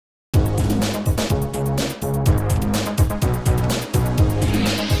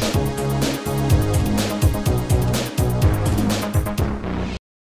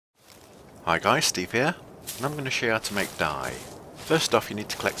Hi guys, Steve here, and I'm going to show you how to make dye. First off, you need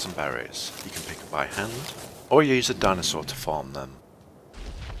to collect some berries. You can pick them by hand, or use a dinosaur to farm them.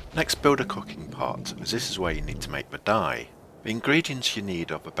 Next, build a cooking pot, as this is where you need to make the dye. The ingredients you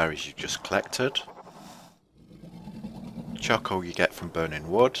need are the berries you just collected, charcoal you get from burning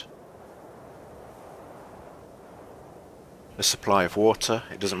wood, a supply of water,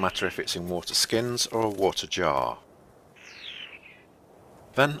 it doesn't matter if it's in water skins or a water jar.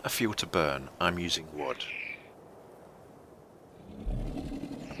 Then a fuel to burn, I'm using wood.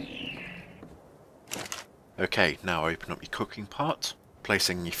 Okay, now open up your cooking pot,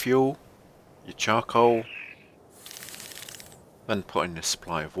 placing your fuel, your charcoal, then put in a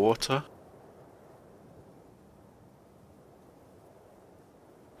supply of water.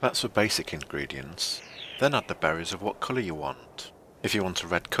 That's the basic ingredients. Then add the berries of what colour you want. If you want a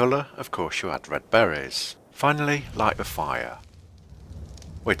red colour, of course you add red berries. Finally, light the fire.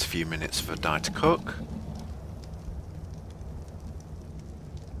 Wait a few minutes for the dye to cook.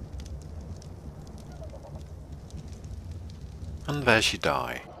 And there's your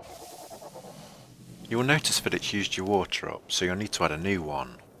dye. You will notice that it's used your water up, so you'll need to add a new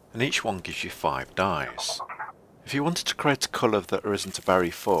one, and each one gives you 5 dyes. If you wanted to create a colour that there isn't a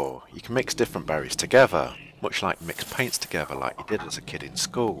berry for, you can mix different berries together, much like mix paints together like you did as a kid in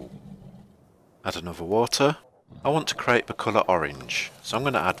school. Add another water. I want to create the colour orange, so I'm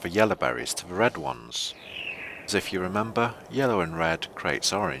going to add the yellow berries to the red ones. As if you remember, yellow and red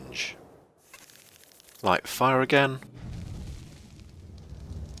creates orange. Light the fire again.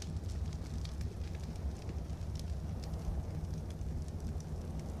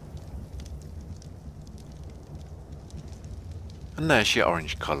 And there's your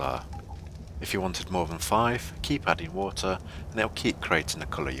orange colour. If you wanted more than 5, keep adding water and it'll keep creating the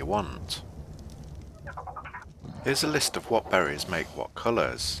colour you want. Here's a list of what berries make what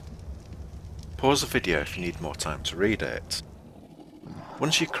colours. Pause the video if you need more time to read it.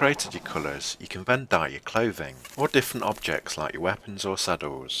 Once you've created your colours, you can then dye your clothing, or different objects like your weapons or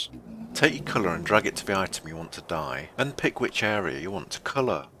saddles. Take your colour and drag it to the item you want to dye, then pick which area you want to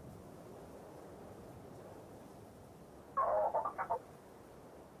colour.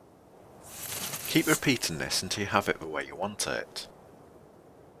 Keep repeating this until you have it the way you want it.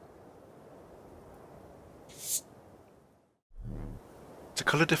 To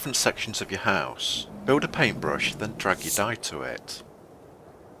colour different sections of your house, build a paintbrush, then drag your dye to it.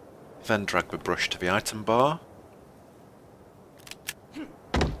 Then drag the brush to the item bar.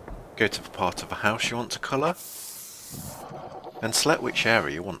 Go to the part of the house you want to colour. Then select which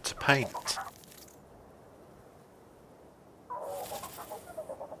area you want to paint.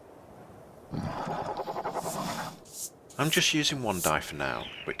 I'm just using one dye for now,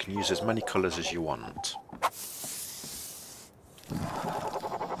 but you can use as many colours as you want.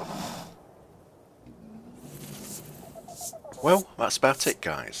 Well, that's about it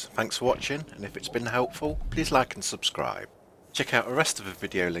guys. Thanks for watching, and if it's been helpful, please like and subscribe. Check out the rest of the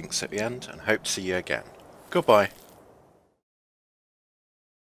video links at the end, and hope to see you again. Goodbye.